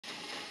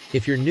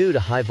If you're new to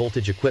high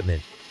voltage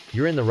equipment,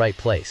 you're in the right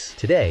place.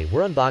 Today,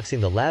 we're unboxing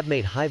the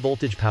LabMate high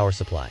voltage power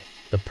supply,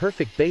 the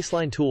perfect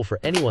baseline tool for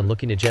anyone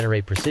looking to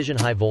generate precision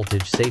high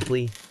voltage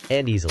safely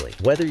and easily.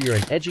 Whether you're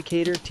an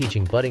educator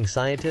teaching budding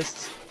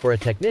scientists or a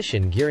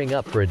technician gearing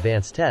up for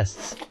advanced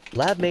tests,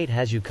 LabMate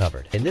has you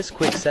covered. In this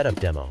quick setup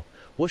demo,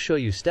 we'll show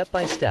you step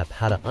by step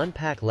how to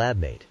unpack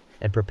LabMate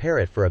and prepare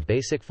it for a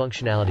basic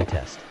functionality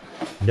test.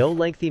 No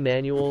lengthy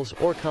manuals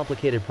or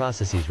complicated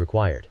processes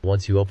required.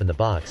 Once you open the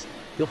box,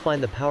 you'll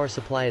find the power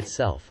supply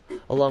itself,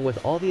 along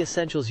with all the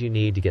essentials you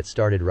need to get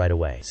started right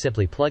away.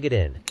 Simply plug it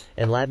in,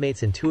 and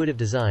LabMate's intuitive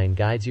design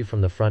guides you from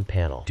the front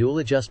panel. Dual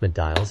adjustment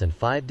dials and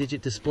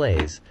 5-digit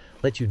displays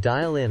let you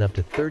dial in up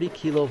to 30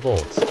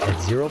 kilovolts at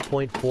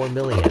 0.4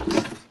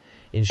 milliamps,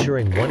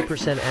 ensuring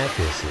 1%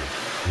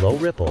 accuracy, low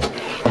ripple,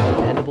 and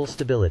dependable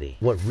stability.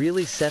 What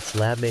really sets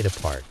LabMate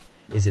apart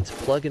is its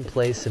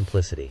plug-and-play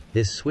simplicity.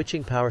 This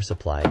switching power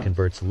supply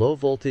converts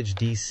low-voltage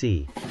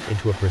DC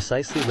into a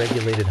precisely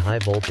regulated high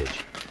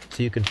voltage,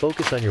 so you can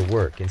focus on your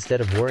work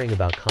instead of worrying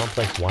about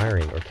complex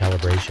wiring or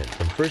calibration.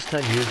 From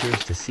first-time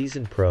users to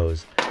seasoned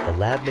pros, the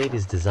LabMate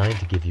is designed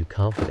to give you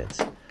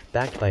confidence,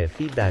 backed by a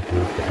feedback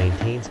loop that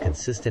maintains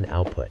consistent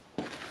output.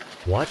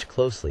 Watch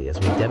closely as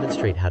we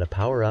demonstrate how to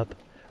power up,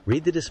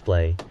 read the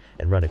display,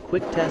 and run a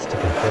quick test to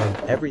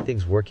confirm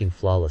everything's working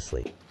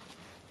flawlessly.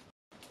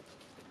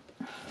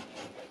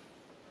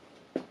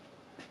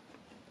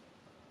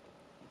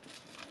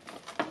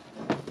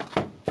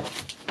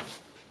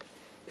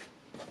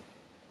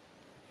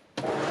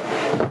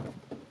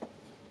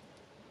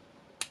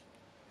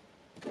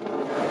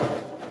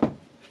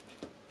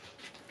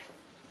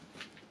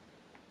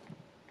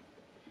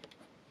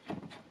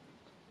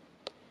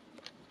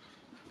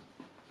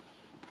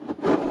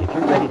 If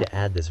you're ready to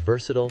add this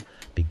versatile,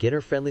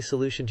 beginner-friendly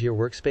solution to your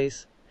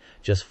workspace,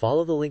 just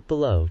follow the link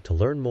below to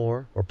learn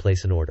more or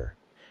place an order.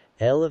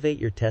 Elevate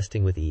your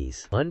testing with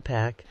ease.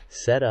 Unpack,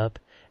 set up,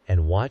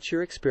 and watch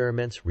your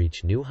experiments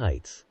reach new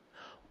heights,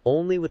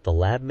 only with the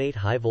LabMate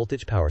high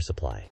voltage power supply.